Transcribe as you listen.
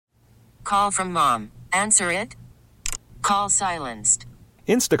Call from mom. Answer it. Call silenced.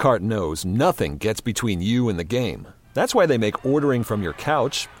 Instacart knows nothing gets between you and the game. That's why they make ordering from your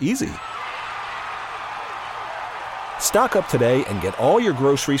couch easy. Stock up today and get all your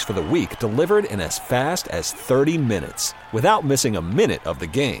groceries for the week delivered in as fast as 30 minutes without missing a minute of the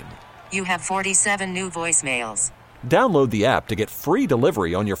game. You have 47 new voicemails. Download the app to get free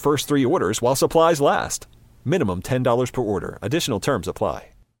delivery on your first 3 orders while supplies last. Minimum $10 per order. Additional terms apply.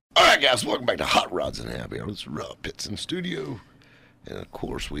 All right, guys, welcome back to Hot Rods and Happy Hour. It's Rob Pitts in studio. And, of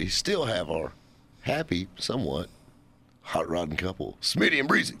course, we still have our happy, somewhat, hot rodding couple, Smitty and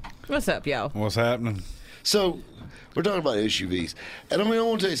Breezy. What's up, y'all? What's happening? So, we're talking about SUVs. And, I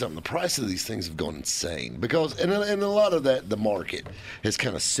want to tell you something. The price of these things have gone insane. Because, and a lot of that, the market has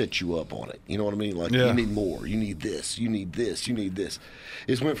kind of set you up on it. You know what I mean? Like, you need more. You need this. You need this. You need this.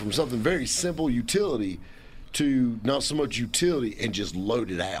 It's went from something very simple, utility, to not so much utility and just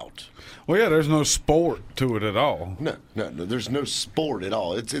load it out. Well, yeah, there's no sport to it at all. No. There's no sport at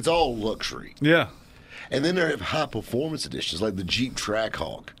all. It's all luxury. Yeah. And then there have high-performance editions like the Jeep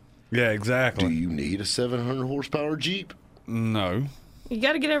Trackhawk. Yeah, exactly. Do you need a 700-horsepower Jeep? No. You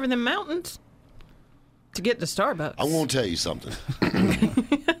got to get over the mountains to get to Starbucks. I want to tell you something.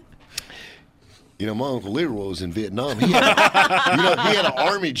 My Uncle Leroy was in Vietnam. He had an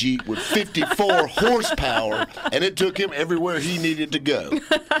Army Jeep with 54 horsepower, and it took him everywhere he needed to go.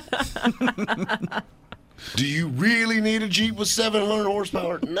 Do you really need a Jeep with 700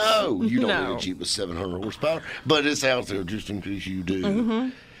 horsepower? No, you don't need a Jeep with 700 horsepower, but it's out there just in case you do. Mm-hmm.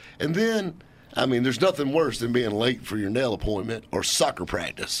 And then, there's nothing worse than being late for your nail appointment or soccer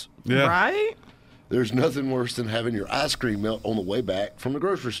practice. Yeah. Right? There's nothing worse than having your ice cream melt on the way back from the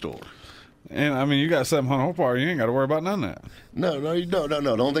grocery store. And, you got 700 horsepower, you ain't got to worry about none of that. No. The only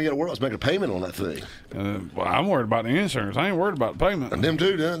thing you got to worry about is making a payment on that thing. Well, I'm worried about the insurance. I ain't worried about the payment. And them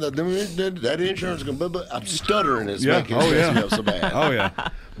too, that insurance is going to... I'm stuttering. It's making it up so bad. Oh, yeah.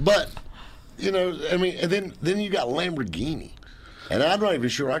 But, and then you got Lamborghini. And I'm not even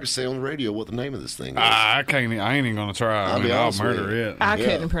sure I can say on the radio what the name of this thing is. I ain't even going to try. I'll murder it. I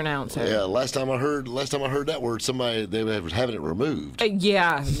couldn't pronounce it. Yeah, last time I heard that word, they was having it removed.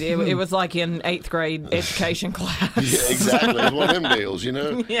 Yeah, it was like in 8th grade education class. Yeah, exactly. It's one of them deals,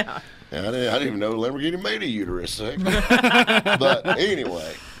 Yeah. I didn't even know Lamborghini made a uterus. But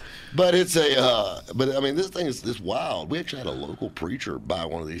anyway. But it's this thing is wild. We actually had a local preacher buy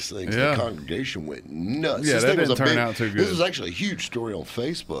one of these things. Yeah. The congregation went nuts. Yeah, that didn't turn out too good. This was actually a huge story on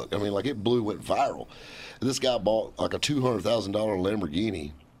Facebook. It went viral. This guy bought like a $200,000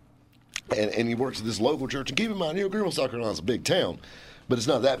 Lamborghini, and he works at this local church. And keep in mind, Greenville, South Carolina is a big town, but it's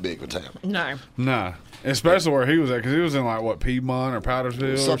not that big of a town. No. Nah. Especially where he was at, because he was in Piedmont or Powdersville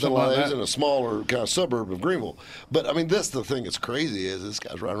something or something like that. In a smaller kind of suburb of Greenville. But, that's the thing that's crazy is this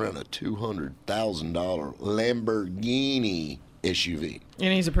guy's riding around a $200,000 Lamborghini SUV.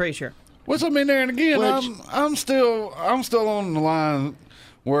 And he's a preacher. Which, there and again, I'm still on the line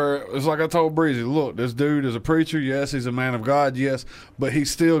where it's like I told Breezy, look, this dude is a preacher. Yes, he's a man of God. Yes, but he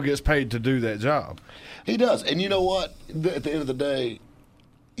still gets paid to do that job. He does. And you know what? At the end of the day,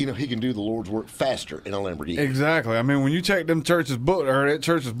 he can do the Lord's work faster in a Lamborghini. Exactly. when you check that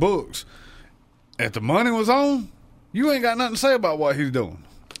church's books, if the money was on, you ain't got nothing to say about what he's doing.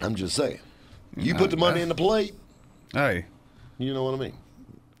 I'm just saying. You put the money in the plate. Hey. You know what I mean?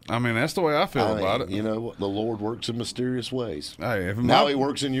 That's the way I feel about it. You know what? The Lord works in mysterious ways. Hey, now he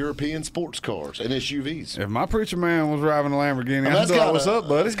works in European sports cars and SUVs. If my preacher man was driving a Lamborghini, I'd be like, what's up,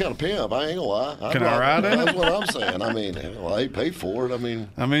 buddy? That's kind of pimp. I ain't going to lie. Can I ride in it? That's what I'm saying. They pay for it.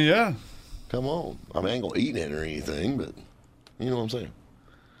 Yeah. Come on. I ain't going to eat it or anything, but you know what I'm saying.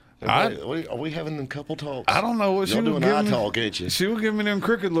 Are we having them couple talks? I don't know what she was doing. Eye talk, ain't you? She was giving me them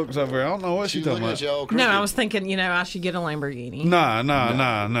crooked looks over there. I don't know what she's talking about. No, I was thinking, I should get a Lamborghini.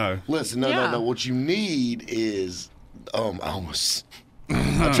 No. Listen, no. What you need is, I'm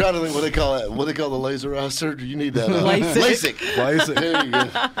trying to think what they call that. What they call the laser eye surgery? You need that LASIK. There you go.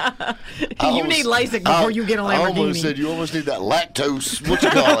 You need LASIK before you get a Lamborghini. I almost said you almost need that lactose. What you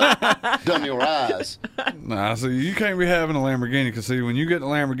call it? Done your eyes. Nah, so you can't be having a Lamborghini because see, when you get the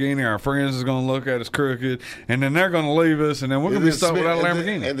Lamborghini, our friends is going to look at us crooked, and then they're going to leave us, and then we're going to be stuck without a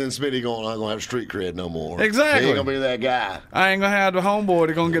Lamborghini. And then Smitty not going to have street cred no more. Exactly. He ain't going to be that guy. I ain't going to have the homeboy.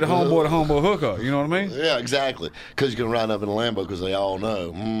 They're going to get a homeboy to homeboy hookup. You know what I mean? Yeah, exactly. Because you're going to ride up in a Lambo because they all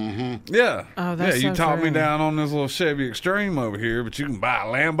know. Mm-hmm. Yeah. Oh, that's you so talked true. me down on this little Chevy Extreme over here, but you can buy a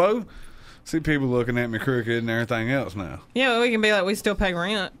Lambo. See people looking at me crooked and everything else now. Yeah, we can be like, we still pay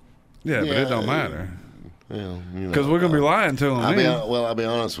rent. Yeah, but it don't matter. Well, because we're going to be lying to them. I'll be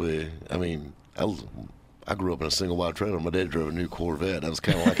honest with you. I grew up in a single wide trailer. My dad drove a new Corvette. That was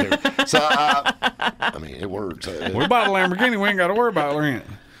kind of like So, I mean, it works. We bought a Lamborghini. We ain't got to worry about rent.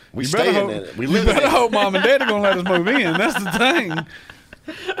 We stay in it. We live you in better it. hope Mom and Daddy going to let us move in. That's the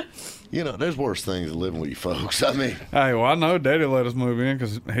thing. You know, there's worse things than living with you folks. I mean, Hey, well, I know Daddy let us move in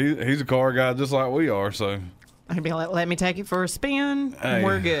because he's a car guy just like we are, so. I'd be like, let me take it for a spin. Hey,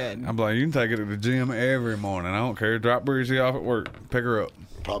 We're good. I'm like, you can take it to the gym every morning. I don't care. Drop Breezy off at work. Pick her up.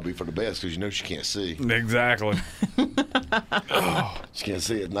 probably for the best because you know she can't see. Exactly. She can't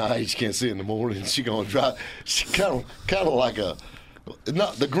see at night. She can't see in the morning. She gonna drive. She kind of like a.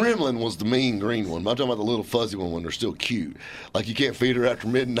 Not the gremlin was the mean green one. I'm talking about the little fuzzy one when they're still cute. Like you can't feed her after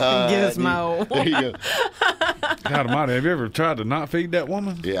midnight. Gizmo. There you go. God almighty, have you ever tried to not feed that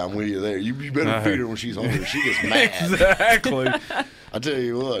woman? Yeah, I'm with you there. You better feed her when she's hungry. She gets mad. Exactly. I tell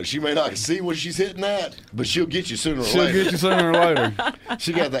you what, she may not see what she's hitting at, but she'll get you sooner or She'll later. get you sooner or later.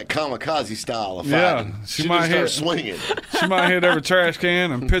 She got that kamikaze style of Yeah, fighting. she She might just hit- start swinging. She might hit every trash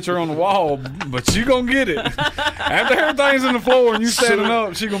can and pitch her on the wall, but you gonna get it. After everything's in the floor and you standing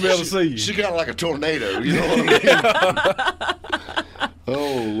up, she gonna be able to see you. She got like a tornado, you know what I mean?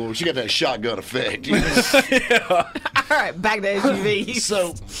 Oh, Lord, she got that shotgun effect. You know? All right, back to SUVs.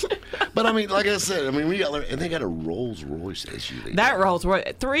 So, but I mean, like I said, I mean, we got, and they got a Rolls Royce SUV. That rolls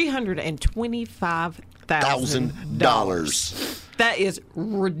 $325,000. That is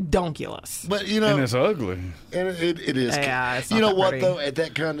redonkulous. But you know, And it's ugly. and it is. Yeah, it's you not know that what pretty. though? At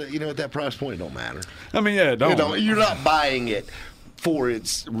that kind of, at that price point, it don't matter. I mean, yeah, You're not buying it for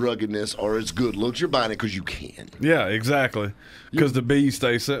its ruggedness or its good looks. You're buying it because you can. Yeah, exactly. Because the B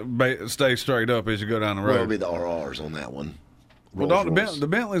stay straight up as you go down the Well, it'll road. be the RRs on that one. Well, Rolls don't Royce. the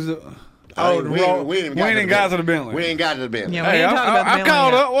Bentley's. I Oh, ain't- the we Roll- ain't we ain't got to the Bentley. We ain't got to the Bentley. Yeah, we Hey, ain't talking about I the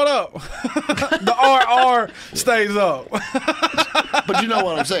called Bentley up. What up? The RR stays up. But you know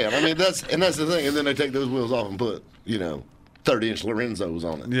what I'm saying. I mean, that's the thing. And then they take those wheels off and put 30-inch Lorenzos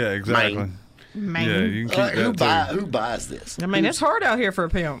on it. Yeah, exactly. Man. Man. Yeah, you can keep Who buys this? I mean, it's hard out here for a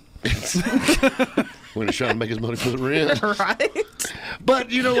pimp. When he's trying to make his money for the rent. Right?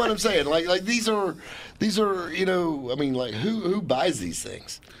 But you know what I'm saying? Like these are I mean, like who buys these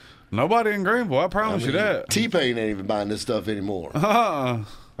things? Nobody in Greenville. I promise you that. T-Pain ain't even buying this stuff anymore. Uh-uh.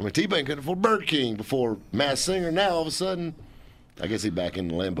 I mean, T-Pain couldn't afford Burger King before Masked Singer. Now all of a sudden, I guess he's back in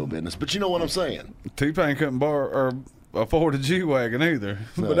the Lambo business. But you know what I'm saying? T-Pain couldn't borrow or afford a G-Wagon either.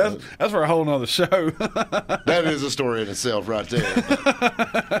 But that's for a whole nother show. That is a story in itself right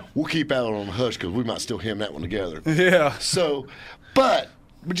there. We'll keep that on the hush because we might still hem that one together. Yeah. So, but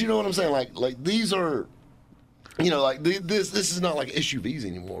you know what I'm saying? Like these are, like this is not like SUVs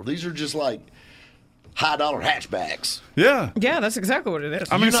anymore. These are just like high dollar hatchbacks. Yeah. Yeah, that's exactly what it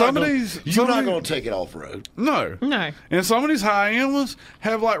is. I mean, You're not going to take it off road. No. No. And some of these high-end ones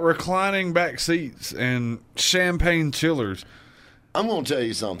have, like, reclining back seats and champagne chillers. I'm going to tell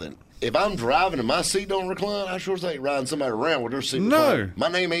you something. If I'm driving and my seat don't recline, I sure ain't riding somebody around with their seat No. reclining. My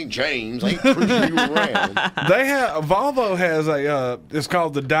name ain't James. I ain't cruising you around. Volvo has it's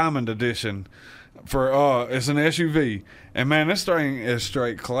called the Diamond Edition. It's an SUV. And man, this thing is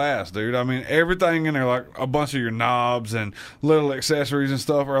straight class, dude. I mean, everything in there, like a bunch of your knobs and little accessories and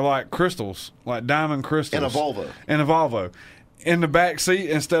stuff, are like crystals, like diamond crystals. And a Volvo. In the back seat,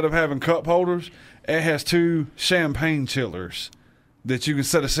 instead of having cup holders, it has 2 champagne chillers that you can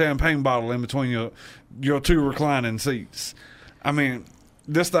set a champagne bottle in between your 2 reclining seats. I mean,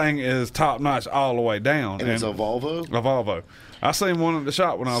 this thing is top notch all the way down. And it's a Volvo? A Volvo. I seen one at the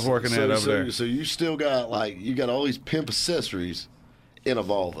shop when I was working over there. So you still got you got all these pimp accessories in a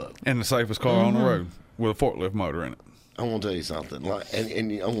Volvo. And the safest car on the road with a forklift motor in it. I'm gonna tell you something.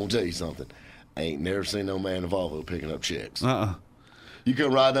 And I'm gonna tell you something. I ain't never seen no man in a Volvo picking up chicks. You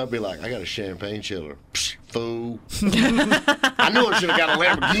can ride up and be like, I got a champagne chiller. Psh, fool. I knew I should have got a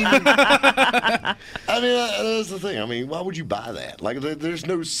Lamborghini. I mean, that's the thing. I mean, why would you buy that? Like, there's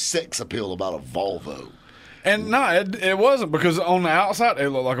no sex appeal about a Volvo. And no, it wasn't, because on the outside it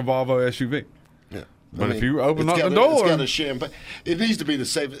looked like a Volvo SUV. Yeah. But if you open it's up got the door, it's got a champagne. It needs to be the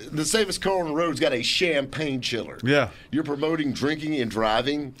safest car on the road's got a champagne chiller. Yeah. You're promoting drinking and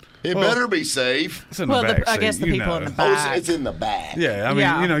driving. It Well, better be safe. it's in the Well, back I seat, guess the you people know. in the Oh, back. it's in the back. Yeah, I mean,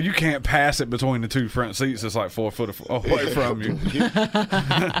 Yeah. you can't pass it between the 2 front seats. It's like 4 foot away from you.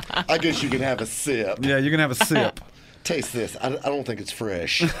 I guess you can have a sip. Yeah, you can have a sip. Taste this. I don't think it's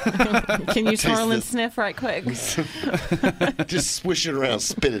fresh. Can you swirl and this. sniff right quick? Just swish it around,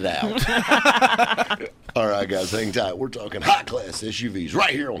 spit it out. All right, guys, hang tight. We're talking hot class SUVs right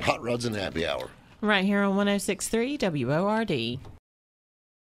here on Hot Rods and Happy Hour. Right here on 106.3 WORD.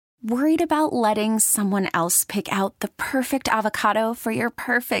 Worried about letting someone else pick out the perfect avocado for your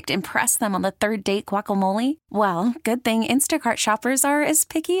perfect impress them on the third date guacamole? Well, good thing Instacart shoppers are as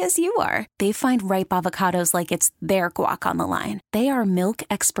picky as you are. They find ripe avocados like it's their guac on the line. They are milk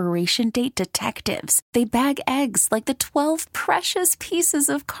expiration date detectives. They bag eggs like the 12 precious pieces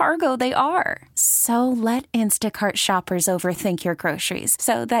of cargo they are. So let Instacart shoppers overthink your groceries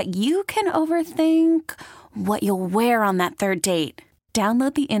so that you can overthink what you'll wear on that third date.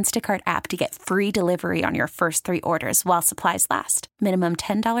 Download the Instacart app to get free delivery on your first 3 orders while supplies last. Minimum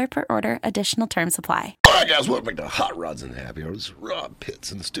 $10 per order. Additional terms apply. All right, guys, welcome back to Hot Rods and Happy Hour. This is Rob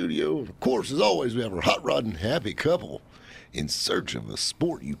Pitts in the studio. Of course, as always, we have our Hot Rod and Happy couple in search of a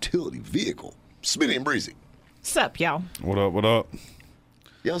sport utility vehicle. Smitty and Breezy. What's up, y'all? What up, what up?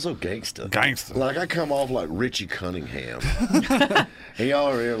 Y'all so gangsta. Gangsta. Like, I come off like Richie Cunningham. And y'all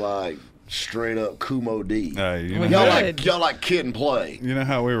are here like straight up Kumo D. Hey, you know, Y'all like Kid and Play. you know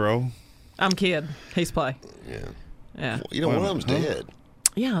how we roll. I'm Kid. He's Play. Yeah. Yeah. You know, one of them's dead.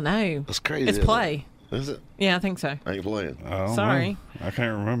 Yeah, I know. That's crazy. It's isn't Play. it? Is it? Yeah, I think so. I ain't playing. I don't Sorry. know. I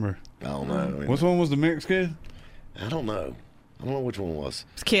can't remember. I don't know. Which one was the mixed kid? I don't know. I don't know which one it was.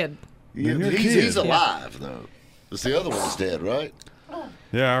 It's Kid. Yeah, you're a he's kid. alive, though. It's the other one's dead, right?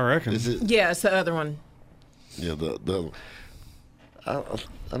 Yeah, I reckon. Is it? Yeah, it's the other one. Yeah, the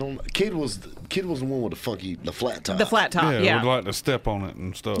I don't. Kid was the one with the flat top. The flat top. Yeah, Yeah. we'd like to step on it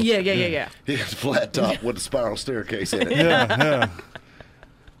and stuff. Yeah. He had the flat top with the spiral staircase in it. Yeah.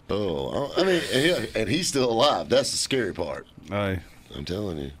 Oh, I mean, and he's still alive. That's the scary part. Hey, I'm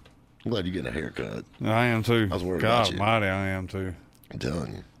telling you. I'm glad you're getting a haircut. I am too. I was worried God about you. almighty, I am too. I'm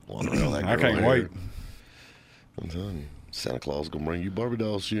telling you. Wandering all that I girl can't hair. wait. I'm telling you. Santa Claus gonna bring you Barbie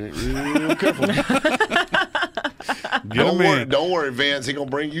dolls. You ain't real careful. Don't worry, Vance. He gonna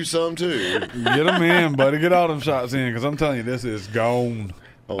bring you some too. Get them in, buddy. Get all them shots in, because I'm telling you, this is gone.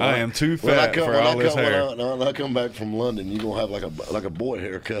 Oh, I am too fat for all this hair. When I come back from London, you gonna have like a boy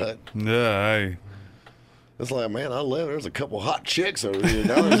haircut. Yeah, hey. It's like, man, I love. There's a couple hot chicks over here.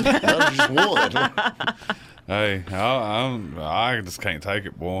 Now there's just one. Hey, I just can't take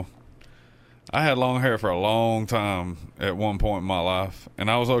it, boy. I had long hair for a long time at one point in my life, and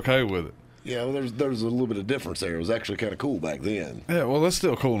I was okay with it. Yeah, well, there's a little bit of difference there. It was actually kind of cool back then. Yeah, well, it's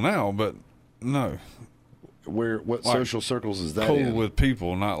still cool now, but no. What Like, social circles is that cool in? with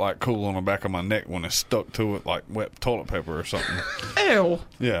people, not like cool on the back of my neck when it's stuck to it like wet toilet paper or something. Ew.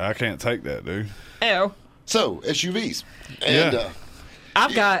 Yeah, I can't take that, dude. Ew. So, SUVs. And Yeah.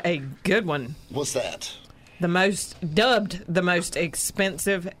 I've got a good one. What's that? Dubbed the most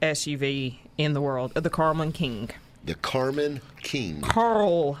expensive SUV in the world, the Carlman King. The Carman King.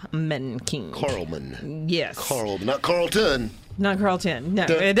 Carlman King. Carlman. Yes. Not Carlton. Not Carlton. No,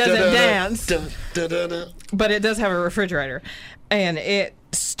 Dun, it doesn't dun, dun, dance. dun, dun, dun, dun. But it does have a refrigerator. And it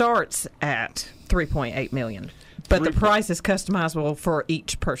starts at $3.8 million. But the price is customizable for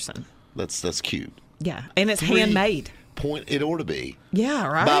each person. That's cute. Yeah. And it's handmade. It ought to be. Yeah,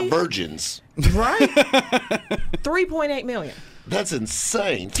 right? By virgins. Right? $3.8 million. That's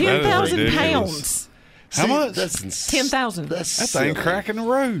insane. 10,000 ridiculous. pounds. How much? That's insane. 10,000. That's That thing silly. cracking the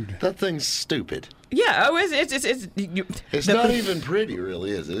road. That thing's stupid. Yeah. Oh, it's It's not even pretty,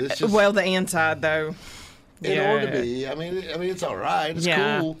 really, is it? It's just. Well, the inside, though. It ought to be. I mean, it's all right. It's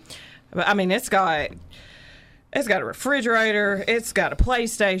cool. But I mean, it's got a refrigerator. It's got a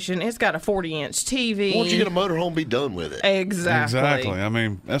PlayStation. It's got a 40-inch TV. Why don't you get a motorhome and be done with it? Exactly. I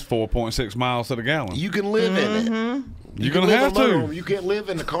mean, that's 4.6 miles to the gallon. You can live in it. You're can going to live have in a motorhome. to. You can't live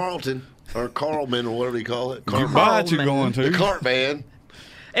in the Carlton or Carlman or whatever you call it. You buy it, you're Carlman. going The to. cart van.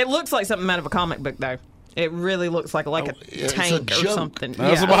 It looks like something out of a comic book, though. It really looks like a yeah, it's a tank or joke. something.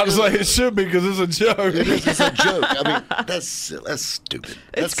 I was about to say it should be because it's a joke. It is. It's a joke. I mean, that's stupid.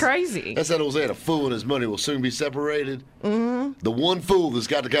 It's crazy. That's that old saying, a fool and his money will soon be separated. Mm-hmm. The one fool that's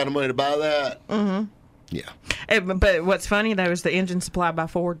got the kind of money to buy that. Mm-hmm. Yeah. But what's funny, though, is the engine supplied by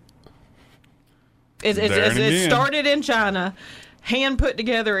Ford. It again. started in China, hand put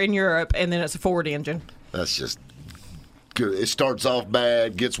together in Europe, and then it's a Ford engine. That's just good. It starts off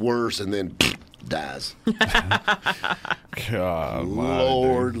bad, gets worse, and then dies. God,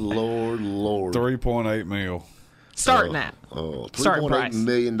 Lord. 3.8 mil. Starting at. Starting $3.8 price.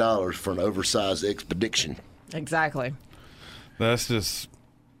 million for an oversized expedition. Exactly. That's just.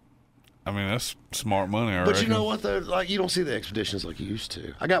 I mean, that's smart money, I But reckon. you know what, though? Like, you don't see the expeditions like you used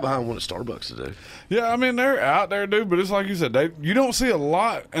to. I got behind one at Starbucks today. Yeah, I mean, they're out there, dude, but it's like you said, you don't see a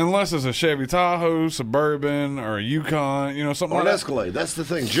lot unless it's a Chevy Tahoe, Suburban, or a Yukon, something Or like an that. Escalade. That's the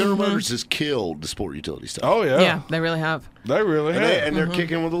thing. General Motors has killed the sport utility stuff. Oh, yeah. Yeah, they really have. They really have. And they're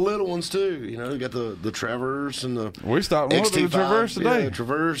kicking with the little ones, too. You got the Traverse and the We stopped and looked at the XT5. Traverse today. Yeah, the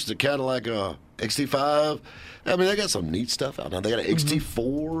Traverse, the Cadillac XT5. I mean, they got some neat stuff out now. They got an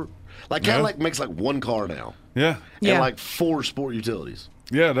XT4. Like, Cadillac makes like one car now. Yeah. Yeah. And like 4 sport utilities.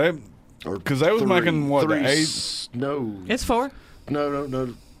 Yeah, Or because they was making, what, the 8? No. It's 4. No,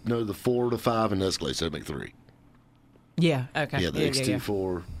 the 4 to 5 and Escalade, so they make 3. Yeah. Okay. Yeah, the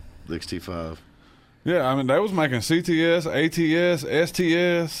XT4, the XT5. Yeah, I mean, they was making CTS, ATS,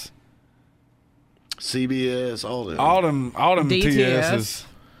 STS, CBS, all them. all them DTS. TSs.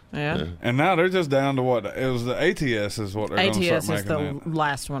 Yeah. And now they're just down to what? It was the ATS is what they're going to ATS start is making. the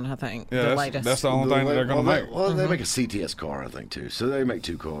last one, I think. Yeah, the that's, latest. that's the only thing that they're going to make. Well, they make a CTS car, I think, too. So they make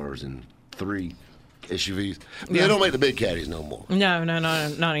 2 cars and 3 SUVs. But Yeah. They don't make the big caddies no more. No,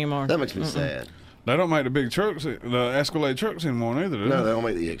 not anymore. That makes me sad. They don't make the big trucks, the Escalade trucks anymore neither, do No, they? they don't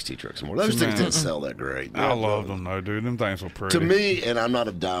make the XT trucks anymore. Those things didn't sell that great. I love them, though, dude. Them things were pretty. To me, and I'm not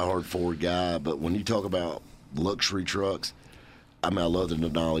a diehard Ford guy, but when you talk about luxury trucks, I mean, I love the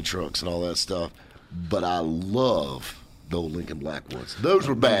Denali trucks and all that stuff, but I love the old Lincoln Blackwoods. Those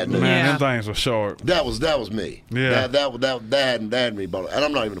were bad news. Man, Yeah. them things were short. That was me. Yeah. That had me bought. And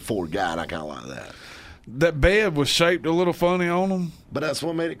I'm not even a Ford guy, and I kind of like that. That bed was shaped a little funny on them, But that's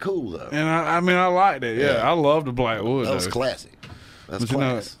what made it cool, though. and I mean, I liked it. Yeah, Yeah. I love the black wood. That was though. classy. That's But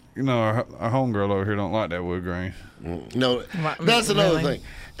class. our homegirl over here don't like that wood grain. No, Right, that's another really? thing.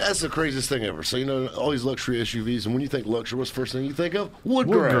 That's the craziest thing ever. So, all these luxury SUVs, and when you think luxury, what's the first thing you think of? Wood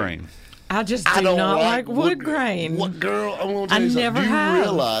grain. I just I do don't not like wood grain. What, girl? I'm going to I tell you something. never Do you have.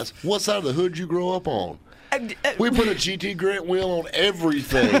 realize what side of the hood you grow up on? We put a GT Grant wheel on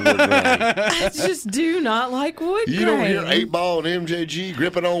everything. Wood grain. I just do not like wood You grain. don't hear 8-Ball and MJG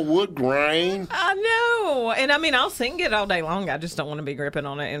gripping on wood grain. I know. And I mean, I'll sing it all day long. I just don't want to be gripping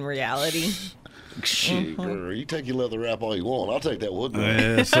on it in reality. Shit, girl, you take your leather wrap all you want. I'll take that wood grain.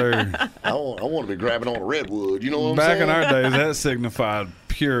 Yes, sir. I want to be grabbing on a redwood. You know what I'm Back saying? in our days, that signified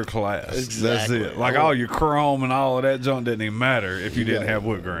pure class. Exactly. That's it. Like all your chrome and all of that junk didn't even matter if you didn't have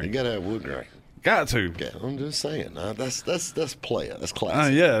wood You grain. gotta have wood grain. Got to. Yeah, I'm just saying. That's player. That's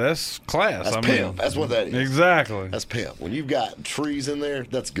class. Yeah, that's class. That's I pimp. mean, That's what that is. exactly. That's pimp. When you've got trees in there,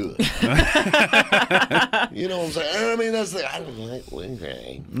 that's good. You know what I'm saying? I mean, that's the. I don't like wood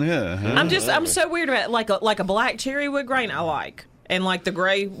grain. Yeah. huh? I'm so weird about like a black cherry wood grain. I like, and like the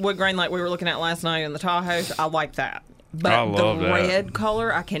gray wood grain, like we were looking at last night in the Tahoes. I like that. But I the love that. red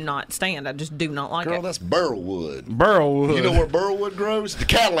color, I cannot stand. I just do not like Girl, it. that's burlwood. Burlwood. You know where burlwood grows? The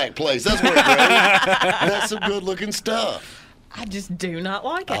Cadillac place. That's where it grows. That's some good looking stuff. I just do not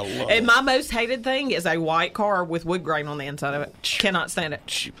like it. I love And it. my most hated thing is a white car with wood grain on the inside of it. Cannot stand it.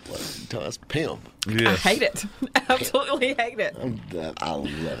 Shoot, that's pimp. Yes. I hate it. Absolutely hate it. I love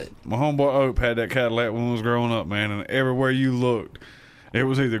it. My homeboy Ope had that Cadillac when he was growing up, man, and everywhere you looked, it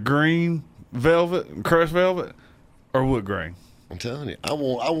was either green velvet, crushed velvet, or wood grain. I'm telling you, I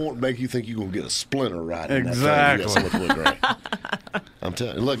won't make you think you're gonna get a splinter right in Exactly. that thing. You got some wood grain. I'm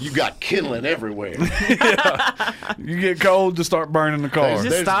telling you, look, you got kindling everywhere. You get cold to start burning the car.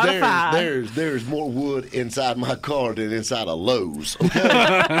 Just start a fire. There's more wood inside my car than inside a Lowe's. Okay?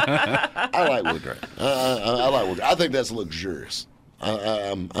 I like wood grain. I like wood grain. I think that's luxurious.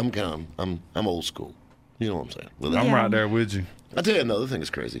 I'm old school. You know what I'm saying? With I'm that. right there with you. I'll tell you another thing that's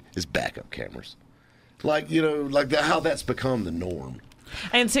crazy is backup cameras. Like how that's become the norm.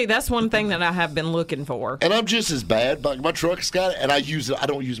 And see, that's one thing that I have been looking for. And I'm just as bad. But my truck's got it, and I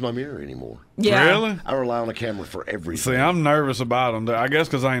don't use my mirror anymore. Yeah. Really? I rely on a camera for everything. See, I'm nervous about them. I guess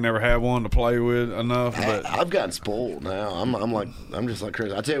because I ain't never had one to play with enough. But I've gotten spoiled now. I'm just like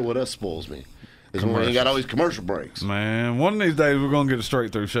crazy. I tell you what else spoils me is when we ain't got all these commercial breaks. man, one of these days we're gonna get a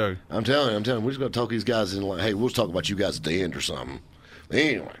straight through show. I'm telling you, we're just gonna talk these guys in like, hey, we'll talk about you guys at the end or something.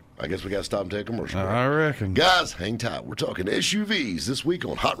 Anyway, I guess we got to stop and take a commercial break. I reckon. Guys, hang tight. We're talking SUVs this week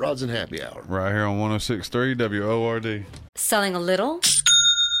on Hot Rods and Happy Hour. Right here on 106.3 WORD. Selling a little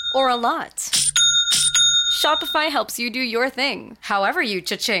or a lot? Shopify helps you do your thing, however you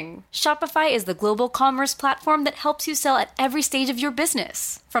cha-ching. Shopify is the global commerce platform that helps you sell at every stage of your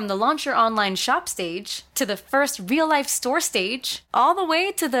business. From the launch your online shop stage, to the first real-life store stage, all the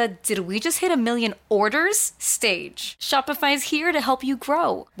way to the did we just hit 1 million orders stage. Shopify's here to help you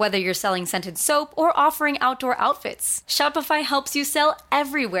grow. Whether you're selling scented soap or offering outdoor outfits, Shopify helps you sell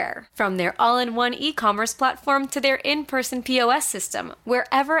everywhere. From their all-in-one e-commerce platform to their in-person POS system,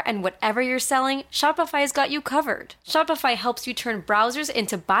 wherever and whatever you're selling, Shopify's got you covered. Shopify helps you turn browsers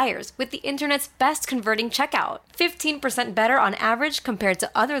into buyers with the internet's best converting checkout. 15% better on average compared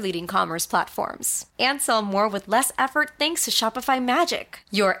to other leading commerce platforms. And sell more with less effort thanks to Shopify Magic,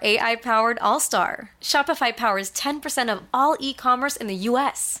 your AI-powered all-star. Shopify powers 10% of all e-commerce in the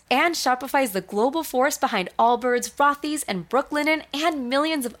U.S. And Shopify is the global force behind Allbirds, Rothy's, and Brooklinen, and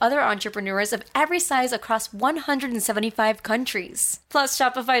millions of other entrepreneurs of every size across 175 countries. Plus,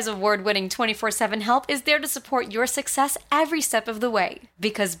 Shopify's award-winning 24/7 help is there to support your success every step of the way.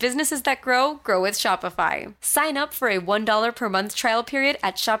 Because businesses that grow with Shopify. Sign up for a $1 per month trial period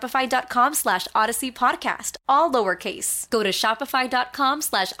at shopify.com/Odyssey Podcast, all lowercase. Go to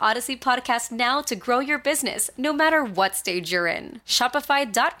shopify.com/Odyssey Podcast now to grow your business, no matter what stage you're in.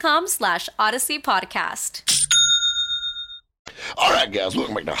 Shopify.com/Odyssey Podcast. All right, guys,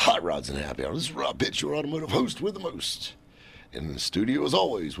 welcome back to Hot Rods and Happy Hour. This is Rob Pitts, your automotive host with the most. In the studio, as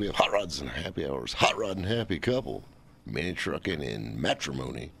always, we have Hot Rods and Happy Hours, Hot Rod and Happy Couple, Mini Trucking and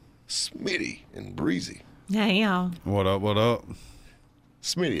Matrimony, Smitty and Breezy. Hey, y'all. What up, what up?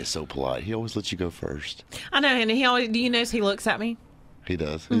 Smitty is so polite. He always lets you go first. I know, and he always, do you notice he looks at me? He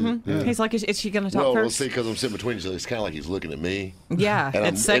does. Mm-hmm. Yeah. He's like, is she going to talk well, first? We'll see, because I'm sitting between you, so it's kind of like he's looking at me. Yeah, and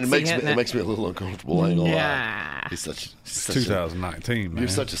it's sexy, it makes me a little uncomfortable. I ain't gonna lie. He's such 2019, man. You're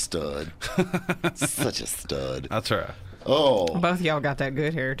such a stud. Such a stud. That's right. Oh, both of y'all got that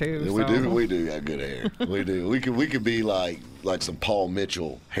good hair too. Yeah, we do got good hair. We do. We could be like some Paul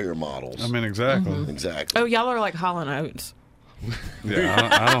Mitchell hair models. I mean, exactly. Mm-hmm. Exactly. Oh, y'all are like Hall & Oates. Yeah,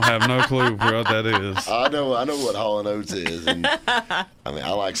 I don't have no clue what that is. I know what Hall & Oates is, and I mean,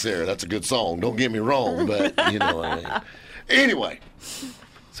 I like Sarah. That's a good song. Don't get me wrong, but you know what I mean. Anyway,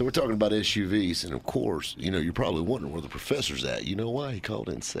 so we're talking about SUVs, and of course, you know, you're probably wondering where the professor's at. You know why? He called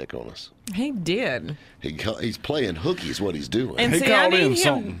in sick on us. He did. He's playing hooky is what he's doing. And he see, called in him.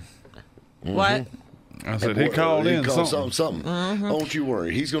 something. What? I said he called in something. Mm-hmm. Don't you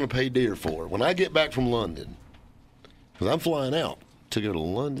worry. He's going to pay dear for it. When I get back from London, because I'm flying out to go to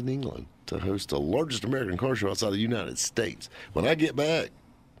London, England, to host the largest American car show outside the United States. When I get back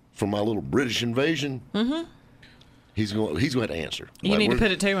from my little British invasion, he's going to have to answer. You need to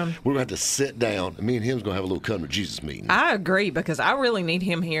put it to him. We're going to have to sit down, and me and him's going to have a little come to Jesus meeting. I agree, because I really need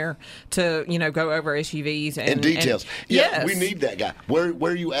him here to, you know, go over SUVs and details. Yes. We need that guy. Where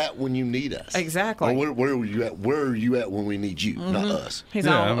are you at when you need us? Exactly. Or where are you at? Where are you at when we need you, not us? He's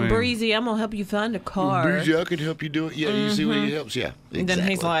Breezy, I'm gonna help you find a car. Breezy, I can help you do it. Yeah, you see what he helps. Yeah, exactly. And then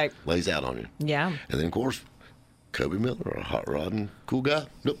he's like, lays out on you. Yeah. And then of course, Kobe Miller, a hot rod and cool guy.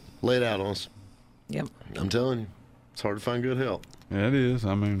 Nope, lay it out on us. Yep. I'm telling you. It's hard to find good help. Yeah, it is.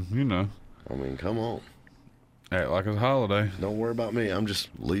 I mean, you know. I mean, come on. Act like it's a holiday. Don't worry about me. I'm just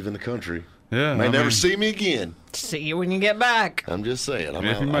leaving the country. Yeah. May never see me again. See you when you get back. I'm just saying.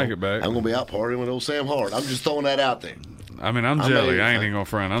 If you make it back. I'm going to be out partying with old Sam Hart. I'm just throwing that out there. I mean, I'm jelly. I ain't even going to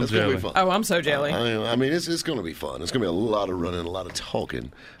front. I'm jelly. Oh, I'm so jelly. I mean, it's going to be fun. It's going to be a lot of running, a lot of talking.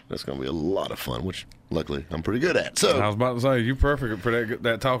 It's going to be a lot of fun, which luckily I'm pretty good at. So I was about to say, you're perfect for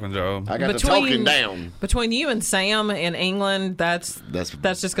that talking job. I got the talking down. Between you and Sam in England, that's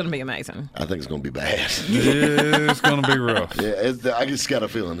just going to be amazing. I think it's going to be bad. It's going to be rough. Yeah, I just got a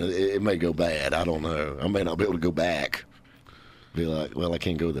feeling it may go bad. I don't know. I may not be able to go back. Be like, well, I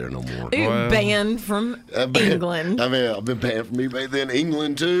can't go there no more. Banned from England. I mean, I've been banned from eBay, then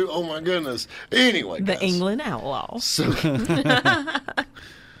England too. Oh my goodness. Anyway, the guys. England outlaw. So,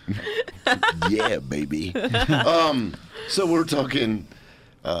 yeah, baby. So we're talking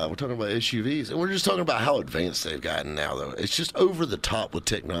about SUVs, and we're just talking about how advanced they've gotten now. Though it's just over the top with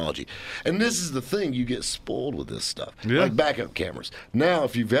technology, and this is the thing: you get spoiled with this stuff, like backup cameras. Now,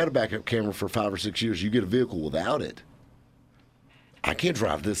 if you've had a backup camera for 5 or 6 years, you get a vehicle without it. I can't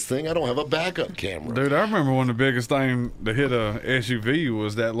drive this thing. I don't have a backup camera. Dude, I remember one of the biggest things to hit a SUV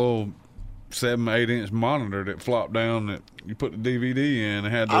was that little 7-8 inch monitor that flopped down that you put the DVD in and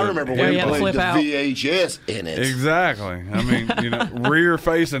had the, I remember when you played the VHS in it. Exactly. I mean, you know, rear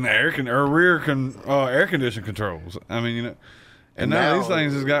facing air conditioning controls. I mean, you know, and now these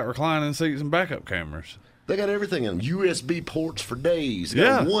things has got reclining seats and backup cameras. They got everything in them. USB ports for days. They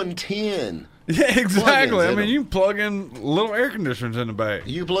got 110. Yeah, exactly. I mean, you plug in little air conditioners in the back.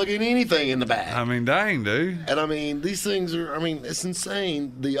 You plug in anything in the back. I mean, dang, dude. And I mean, these things are, I mean, it's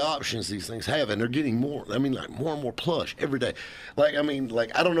insane the options these things have, and they're getting more. I mean, like more and more plush every day. Like, I mean,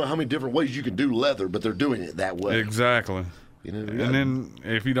 like, I don't know how many different ways you can do leather, but they're doing it that way. Exactly. You know, and then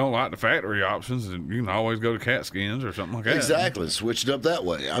if you don't like the factory options, you can always go to cat skins or something like that. Exactly. Switch it up that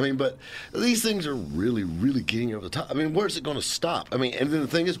way. I mean, but these things are really, really getting over the top. I mean, where's it going to stop? I mean, and then the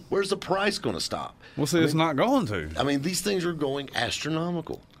thing is, where's the price going to stop? Well, see, it's not going to. I mean, these things are going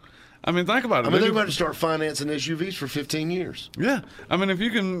astronomical. I mean, think about it. I mean, they're going to start financing SUVs for 15 years. Yeah. I mean, if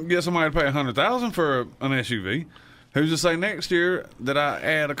you can get somebody to pay $100,000 for an SUV, who's to say next year that I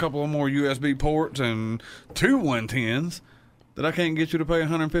add a couple of more USB ports and 2 110s, that I can't get you to pay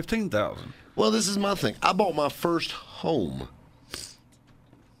 $115,000. Well, this is my thing. I bought my first home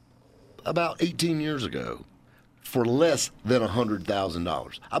about 18 years ago for less than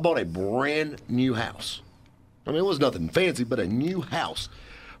 $100,000. I bought a brand new house. I mean, it was nothing fancy, but a new house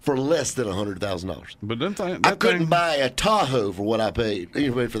for less than $100,000. But then I couldn't buy a Tahoe for what I paid.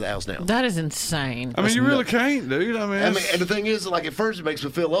 You paid for the house now. That is insane. I mean, you really can't, dude. I mean, and the thing is, like, at first it makes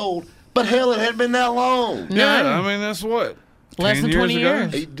me feel old, but hell, it hadn't been that long. Yeah, I mean, that's what? Less than 20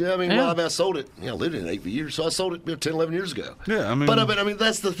 years. I mean, well, I sold it. I lived in it 8 years, so I sold it 10, 11 years ago. Yeah, I mean. But I mean,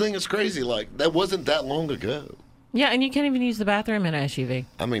 that's the thing that's crazy. Like, that wasn't that long ago. Yeah, and you can't even use the bathroom in an SUV.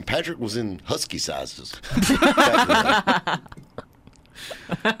 I mean, Patrick was in husky sizes. It's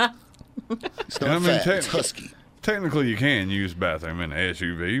not fat, it's husky. Technically, you can use the bathroom in an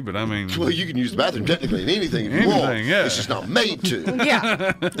SUV, but I mean... Well, you can use the bathroom technically in anything if you want. Yeah. It's just not made to.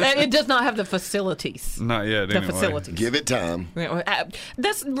 Yeah. It does not have the facilities. Not yet, anyway. The facilities. Give it time.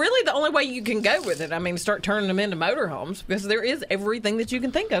 That's really the only way you can go with it. I mean, start turning them into motorhomes, because there is everything that you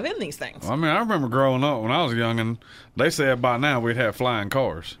can think of in these things. I mean, I remember growing up when I was young, and they said by now we'd have flying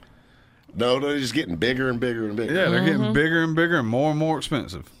cars. No, they're just getting bigger and bigger and bigger. Yeah, they're getting bigger and bigger and more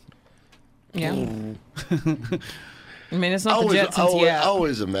expensive. Yeah. I mean, it's not the Jetsons yet. I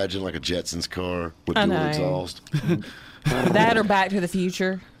always imagine like a Jetsons car with dual exhaust. That or Back to the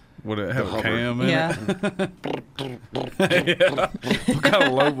Future. Would it have a cam in it? Yeah. What kind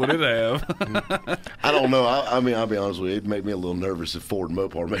of load would it have? I don't know. I mean, I'll be honest with you. It'd make me a little nervous if Ford and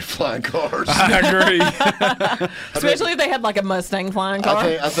Mopar made flying cars. I agree. Especially if they had like a Mustang flying car.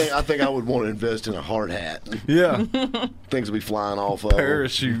 I think I would want to invest in a hard hat. Yeah. Things will be flying off of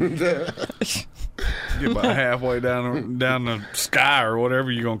Parachute. Get about halfway down the sky or whatever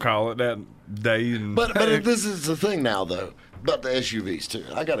you're going to call it that day. But this is the thing now, though. About the SUVs, too.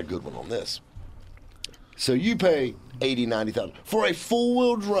 I got a good one on this. So you pay $80,000, $90,000 for a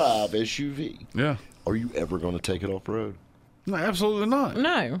four-wheel drive SUV. Yeah. Are you ever going to take it off road? No, absolutely not.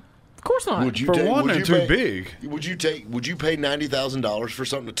 No, of course not. They're too big. Would you pay $90,000 for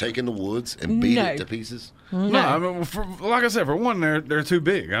something to take in the woods and beat it to pieces? No, I mean, like I said, for one, they're too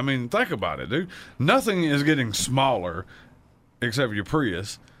big. I mean, think about it, dude. Nothing is getting smaller except your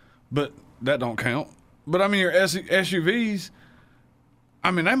Prius, but that don't count. But I mean, your SUVs, I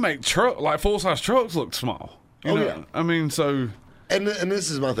mean, they make full-size trucks look small. You know? Yeah. I mean, so. And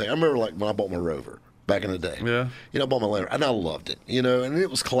this is my thing. I remember like when I bought my Rover back in the day. Yeah. You know, I bought my Land Rover, and I loved it. You know, and it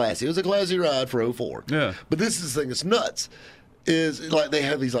was classy. It was a classy ride for 04. Yeah. But this is the thing that's nuts. Is like they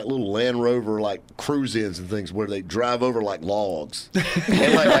have these like little Land Rover like cruise-ins and things where they drive over like logs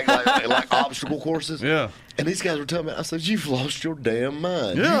and like obstacle courses. Yeah. And these guys were telling me, I said, "You've lost your damn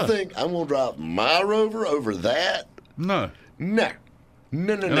mind. Yeah. You think I'm gonna drive my Rover over that? No. No.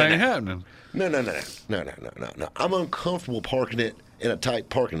 It ain't happening. No. I'm uncomfortable parking it in a tight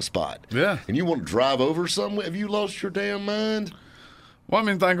parking spot. Yeah. And you want to drive over somewhere? Have you lost your damn mind? Well, I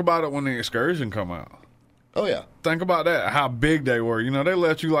mean, think about it when the Excursion come out. Oh, yeah. Think about that, how big they were. You know, they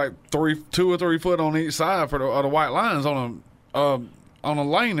let you like 2 or 3 foot on each side for the white lines on a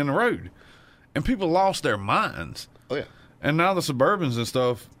lane in the road. And people lost their minds. Oh, yeah. And now the Suburbans and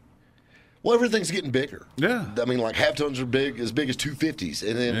stuff. Well, everything's getting bigger. Yeah. I mean, like half tons are as big as 250s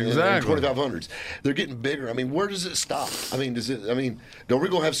and then exactly. and 2500s. They're getting bigger. I mean, where does it stop? I mean, are we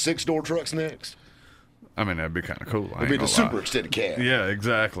going to have 6-door trucks next? I mean, that'd be kind of cool. It'd be the super extended cab. Yeah,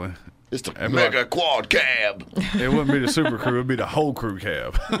 exactly. It's the mega quad cab. It wouldn't be the super crew. It'd be the whole crew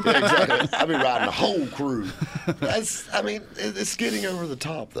cab. Yeah, exactly. I'd be riding the whole crew. It's getting over the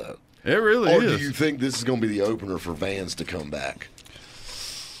top, though. It really is. Or do you think this is going to be the opener for vans to come back?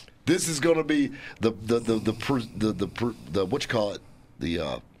 This is going to be the what you call it?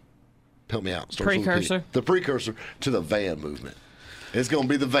 Help me out. Precursor. The precursor to the van movement. It's going to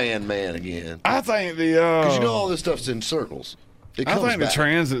be the van man again. I think because you know all this stuff's in circles. I think the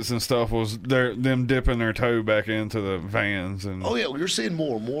Transits and stuff was them dipping their toe back into the vans. And oh, yeah, well, you're seeing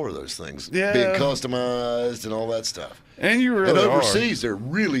more and more of those things being customized and all that stuff. And you really and overseas, they're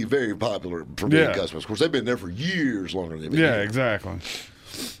really very popular for being customized. Of course, they've been there for years longer than they've been here. Exactly.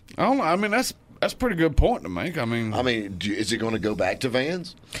 I mean, that's a pretty good point to make. I mean, is it going to go back to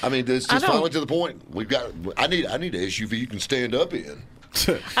vans? I mean, it's just finally to the point. I need an SUV you can stand up in.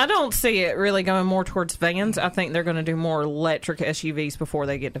 I don't see it really going more towards vans. I think they're going to do more electric SUVs before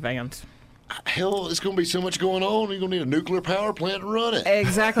they get to vans. Hell, it's going to be so much going on. You're going to need a nuclear power plant to run it.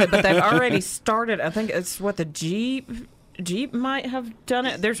 Exactly, but they've already started. I think it's what the Jeep might have done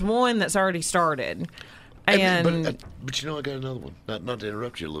it. There's one that's already started. And but I got another one. Not to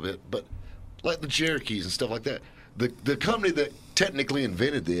interrupt you a little bit, but like the Cherokees and stuff like that. The company that technically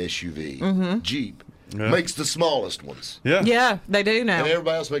invented the SUV, Jeep, makes the smallest ones. Yeah, they do now. And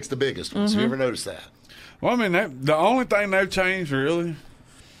everybody else makes the biggest ones. Have you ever noticed that? Well, I mean, the only thing they've changed really,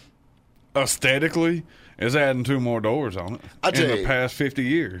 aesthetically, is adding 2 more doors on it in the past 50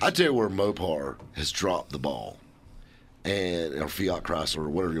 years. I tell you where Mopar has dropped the ball, or Fiat Chrysler, or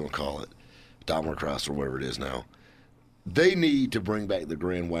whatever you want to call it, Daimler Chrysler, whatever it is now. They need to bring back the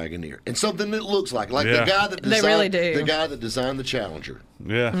Grand Wagoneer and something that looks like the guy that designed, they really do. The guy that designed the Challenger.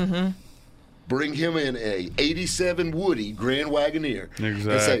 Yeah. Mm-hmm. Bring him in a 87 Woody Grand Wagoneer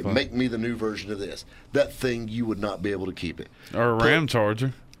and say, make me the new version of this. That thing, you would not be able to keep it. Or a Ram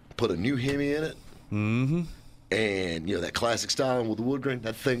Charger. Put a new Hemi in it. Mm-hmm. And, that classic styling with the wood grain,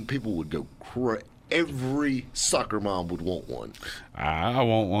 that thing, people would go crazy. Every soccer mom would want one. I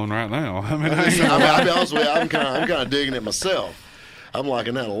want one right now. I'll be honest with you, I'm kind of digging it myself. I'm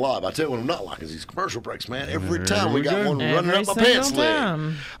liking that a lot. But I tell you what I'm not liking is these commercial breaks, man. Every time we got one running up my pants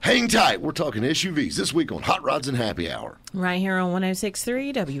leg. Hang tight. We're talking SUVs this week on Hot Rods and Happy Hour. Right here on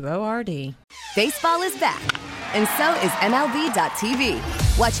 106.3 WORD. Baseball is back, and so is MLB.tv.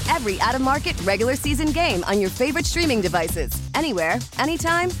 Watch every out-of-market regular season game on your favorite streaming devices, anywhere,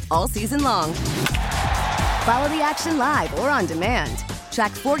 anytime, all season long. Follow the action live or on demand.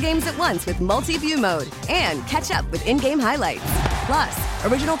 Track 4 games at once with multi-view mode and catch up with in-game highlights. Plus,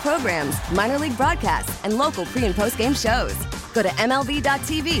 original programs, minor league broadcasts, and local pre- and post-game shows. Go to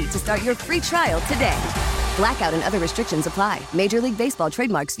MLB.tv to start your free trial today. Blackout and other restrictions apply. Major League Baseball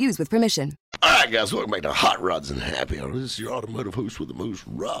trademarks used with permission. All right, guys, welcome back to Hot Rods and Happy Hour. This is your automotive host with the most,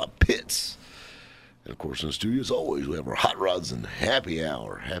 Rob Pitts. And, of course, in the studio, as always, we have our Hot Rods and Happy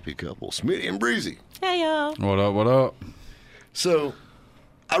Hour. Happy couple, Smitty and Breezy. Hey, y'all. What up? So,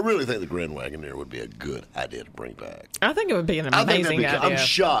 I really think the Grand Wagoneer would be a good idea to bring back. I think it would be an amazing idea. I'm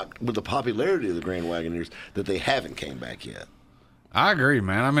shocked with the popularity of the Grand Wagoneers that they haven't came back yet. I agree,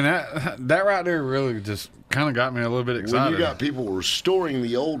 man. I mean, that right there really just kind of got me a little bit excited. When you got people restoring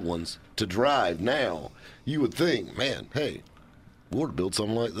the old ones to drive now, you would think, man, hey, we'll build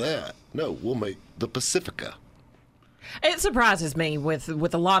something like that. No, we'll make the Pacifica. It surprises me with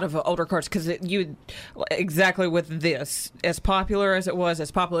a lot of older cars because exactly with this, as popular as it was,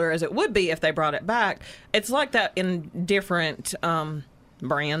 as popular as it would be if they brought it back, it's like that in different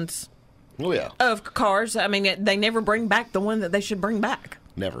brands. Oh, yeah. Of cars. I mean, they never bring back the one that they should bring back.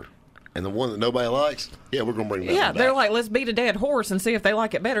 Never. And the one that nobody likes, we're going to bring that one back. They're like, let's beat a dead horse and see if they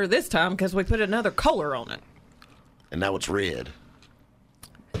like it better this time because we put another color on it. And now it's red.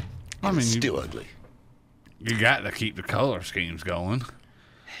 I mean, it's still ugly. You got to keep the color schemes going.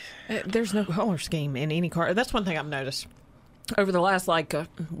 There's no color scheme in any car. That's one thing I've noticed over the last,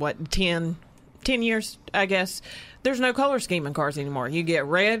 10 years, I guess. There's no color scheme in cars anymore. You get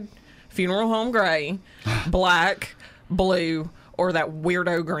red, funeral home gray, black, blue, or that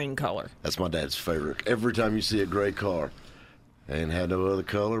weirdo green color. That's my dad's favorite. Every time you see a gray car, ain't had no other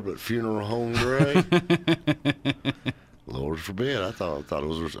color but funeral home gray. Lord forbid. I thought it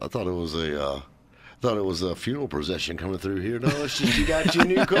was a funeral procession coming through here. No, it's just you got your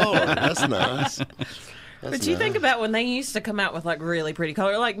new car. That's nice. But you think about when they used to come out with really pretty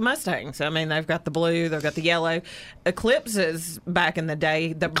color, like Mustangs. I mean, they've got the blue, they've got the yellow. Eclipses back in the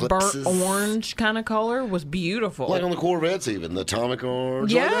day, the burnt orange kind of color was beautiful. Like on the Corvettes, even the atomic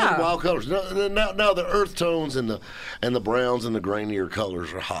orange. Yeah, wild colors. Now the earth tones and the browns and the grainier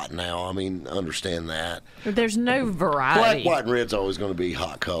colors are hot now. I mean, understand that. There's no variety. Black, white, and red's always going to be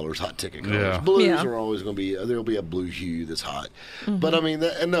hot colors, hot ticket colors. Yeah. Blues are always going to be. There'll be a blue hue that's hot. Mm-hmm. But I mean,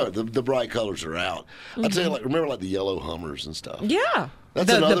 the bright colors are out. Mm-hmm. I tell you, remember the yellow Hummers and stuff. Yeah,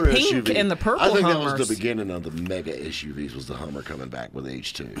 that's another the pink SUV. And the purple. I think Hummers. that was the beginning of the mega SUVs. Was the Hummer coming back with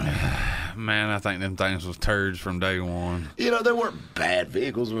H2? Man, I think them things was turds from day one. They weren't bad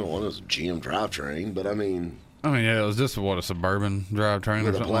vehicles. I mean, one was a GM drivetrain, but I mean, it was just a Suburban drivetrain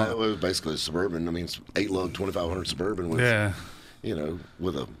or something. It was basically a Suburban. I mean, it's 8-lug 2500 Suburban with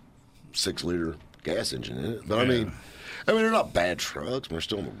with a 6-liter gas engine in it. But I mean, they're not bad trucks. They're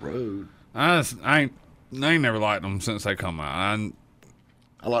still on the road. I ain't never liked them since they come out.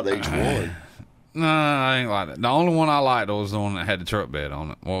 I like the H1. No, I ain't like that. The only one I liked was the one that had the truck bed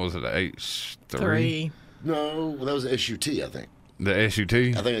on it. What was it, the H3? No, that was the SUT, I think. The SUT?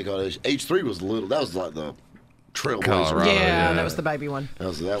 I think they called it H3 was that was like the Trailblazer. Colorado, yeah, that was the baby one. That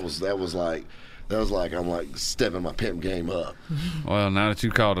was like I'm like stepping my pimp game up. Well, now that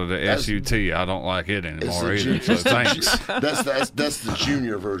you called it a SUT, I don't like it anymore either. So thanks. That's the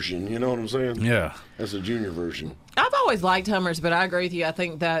junior version. You know what I'm saying? Yeah, that's the junior version. I've always liked Hummers, but I agree with you. I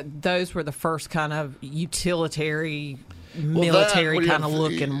think that those were the first kind of utilitarian, military kind of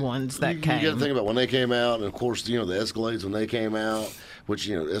looking ones that came. You got to think about when they came out, and of course, the Escalades when they came out. Which,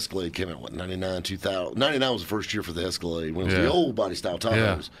 the Escalade came out, 99, 2000. 99 was the first year for the Escalade. When it was the old body style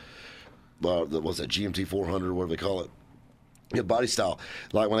Tahoes. What's that, GMT 400, whatever they call it? Yeah, body style.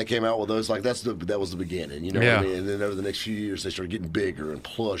 Like when they came out with those, like that was the beginning, you know what I mean? And then over the next few years, they started getting bigger and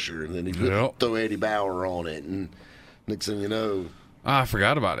plusher, and then you throw Eddie Bauer on it, and next thing you know, I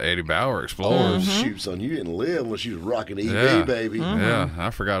forgot about the Eddie Bauer Explorers. Shoot, son, you didn't live unless you was rocking EV, baby. Yeah, I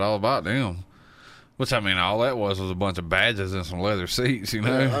forgot all about them. Which, I mean, all that was a bunch of badges and some leather seats, you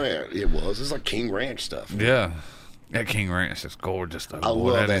know? It was. It's like King Ranch stuff. Yeah. That King Ranch is gorgeous, though. I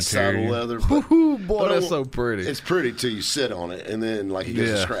love that saddle leather. Boy, that's so pretty. It's pretty till you sit on it, and then, like, you get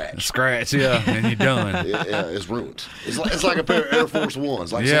a scratch. Scratch, and you're done. It's ruined. It's like a pair of Air Force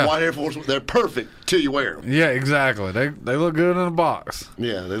Ones. Like some white Air Force Ones. They're perfect till you wear them. Yeah, exactly. They look good in a box.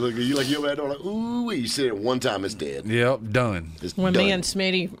 Yeah, they look good. You open that door like, ooh, you sit it one time, it's dead. Yep, done. When me and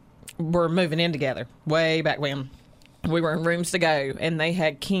Smitty were moving in together, way back when, we were in rooms to go, and they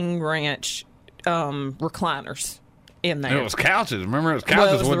had King Ranch recliners in there. It was couches. Remember, it was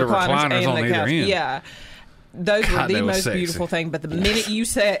couches with the recliners on either end. Yeah. Those were the most beautiful thing. But the minute you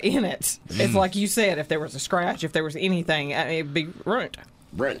sat in it, it's like you said, if there was a scratch, if there was anything, it'd be ruined.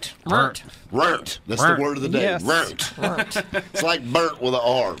 Burnt. Burnt. That's the word of the day. Yes. Burnt. It's like burnt with an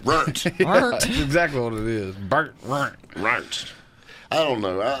R. Burnt. Burnt. That's exactly what it is. Burnt. I don't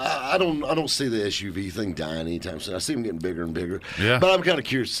know. I don't see the SUV thing dying anytime soon. I see them getting bigger and bigger. Yeah. But I'm kind of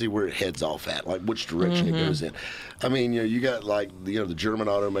curious to see where it heads off at, like which direction it goes in. I mean, you got like the German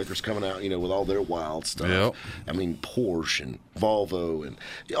automakers coming out, with all their wild stuff. Yep. I mean, Porsche and Volvo and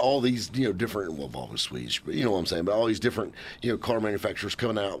all these, different. Well, Volvo's Swedish, but you know what I'm saying. But all these different, car manufacturers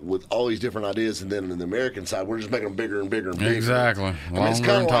coming out with all these different ideas, and then on the American side, we're just making them bigger and bigger and bigger. Exactly.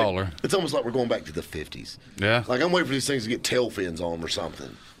 Longer and taller. It's almost like we're going back to the 50s. Yeah. Like I'm waiting for these things to get tail fins on or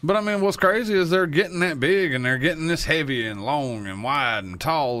something. But I mean, what's crazy is they're getting that big and they're getting this heavy and long and wide and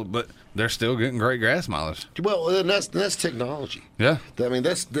tall, but they're still getting great gas mileage. Well, and that's technology. Yeah. I mean,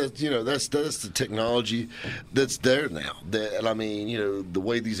 that's the technology that's there now. And I mean, the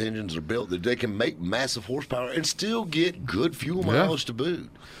way these engines are built, that they can make massive horsepower and still get good fuel mileage to boot.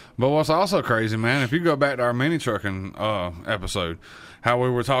 But what's also crazy, man, if you go back to our mini trucking episode, how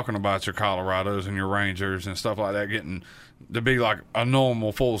we were talking about your Colorados and your Rangers and stuff like that getting to be like a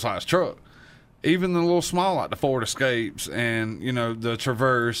normal full-size truck. Even the little small, like the Ford Escapes and, the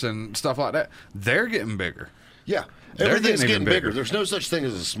Traverse and stuff like that, they're getting bigger. Yeah. Everything's getting bigger. There's no such thing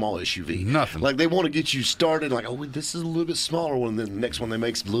as a small SUV. Nothing. Like, they want to get you started, like, oh, this is a little bit smaller one, and then the next one they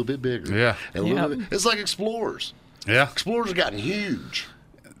make's a little bit bigger. Yeah. And a little bit, it's like Explorers. Yeah. Explorers have gotten huge.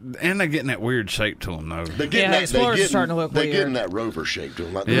 And they're getting that weird shape to them, though. Explorers are starting to look weird. They're getting that Rover shape to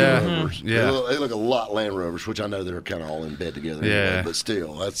them, like the Rovers. Yeah. They look a lot Land Rovers, which I know they're kind of all in bed together. Yeah. Anyway, but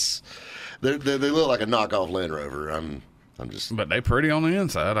still, they look like a knockoff Land Rover. I'm just. But they pretty on the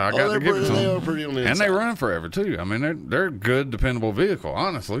inside. I got to give it to them. They are pretty on the inside. And they run forever, too. I mean, they're a good, dependable vehicle,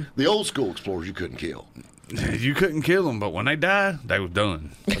 honestly. The old school Explorers you couldn't kill. You couldn't kill them, but when they died, they was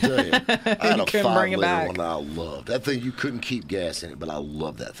done. I tell you, I had a 5-liter back. one I loved. That thing, you couldn't keep gas in it, but I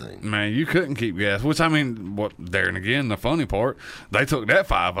love that thing. Man, you couldn't keep gas. Which, I mean, there and again, the funny part, they took that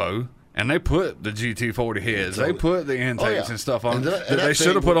 5.0 and they put the GT40 heads. They put the intakes and stuff on that they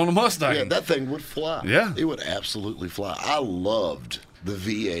should have put on the Mustang. Yeah, that thing would fly. Yeah. It would absolutely fly. I loved the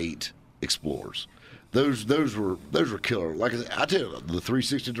V8 Explorers. Those were killer. Like I tell you, the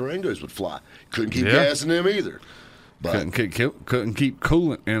 360 Durangos would fly. Couldn't keep gas in them either. But couldn't keep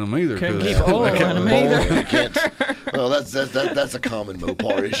coolant in them either. Couldn't keep oil in them either. Well, that's a common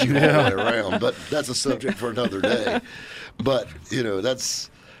Mopar issue all the way around. But that's a subject for another day. But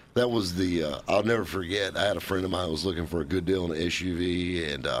that was the I'll never forget. I had a friend of mine who was looking for a good deal on an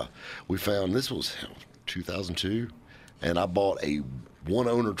SUV, and we found this was 2002, and I bought a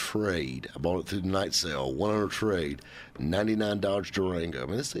one-owner trade. I bought it through the night sale. One-owner trade, 99 Dodge Durango. I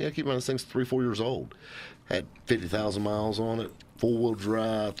mean, this thing, I keep in mind, this thing's 3-4 years old. Had 50,000 miles on it. 4-wheel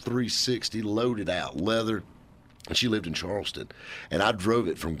drive, 360, loaded out, leather. And she lived in Charleston. And I drove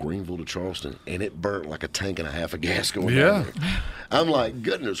it from Greenville to Charleston, and it burnt like a tank and a half of gas going down there. I'm like,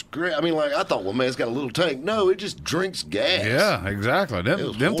 goodness gracious. I mean, like, I thought, well, man, it's got a little tank. No, it just drinks gas. Yeah, exactly. Them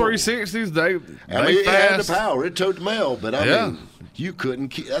 360s, they it fast. had the power. It towed the mail, but I mean, you couldn't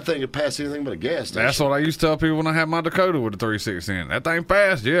keep that thing would pass anything but a gas station. That's what I used to tell people when I had my Dakota with the 360 in. That thing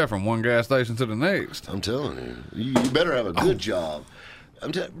fast, from one gas station to the next. I'm telling you, you better have a good job.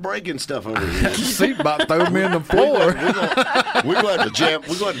 I'm breaking stuff over here. Seat about threw me in the floor. We're going to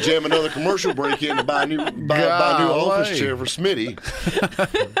jam another commercial break in to buy a new office chair for Smitty.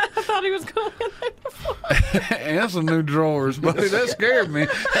 I thought he was going in there before. And some new drawers, buddy. That scared me.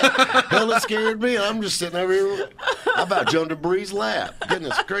 Hell, it scared me. I'm just sitting over here. I about jumped in Bree's lap.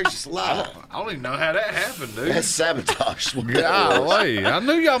 Goodness gracious alive. I don't even know how that happened, dude. That's sabotage. Golly. I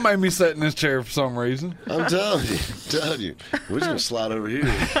knew y'all made me sit in this chair for some reason. I'm telling you. We're just going to slide over here.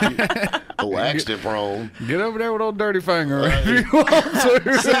 Oh, accident prone. Get over there with old dirty finger if you want to.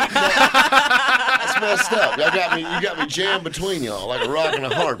 That's messed up. You got me jammed between y'all like a rock and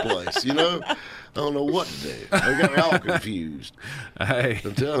a hard place, you know? I don't know what to do. They got me all confused. Hey.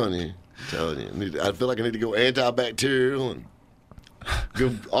 I'm telling you. I feel like I need to go antibacterial and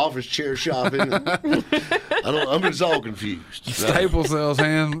go office chair shopping. I'm just all confused. Staples sells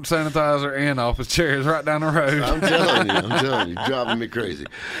hand sanitizer and office chairs right down the road. I'm telling you, driving me crazy.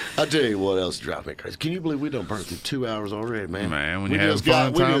 I'll tell you what else driving me crazy. Can you believe we done burned through 2 hours already, man? Man, when you have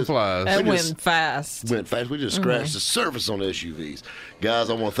fun, time flies. That went fast. We just scratched the surface on SUVs. Guys,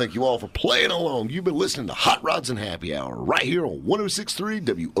 I want to thank you all for playing along. You've been listening to Hot Rods and Happy Hour right here on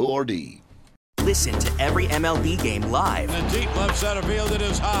 106.3 WORD. Listen to every MLB game live. In the deep left center field, it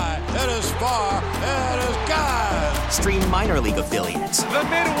is high, it is far, it is gone. Stream minor league affiliates. The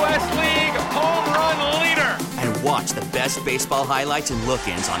Midwest League home run leader. And watch the best baseball highlights and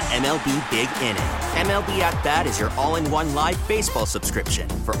look-ins on MLB Big Inning. MLB At Bat is your all-in-one live baseball subscription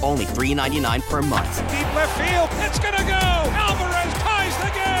for only $3.99 per month. Deep left field, it's gonna go. Alvarez ties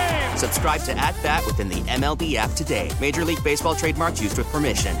the game. Subscribe to At Bat within the MLB app today. Major League Baseball trademarks used with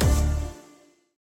permission.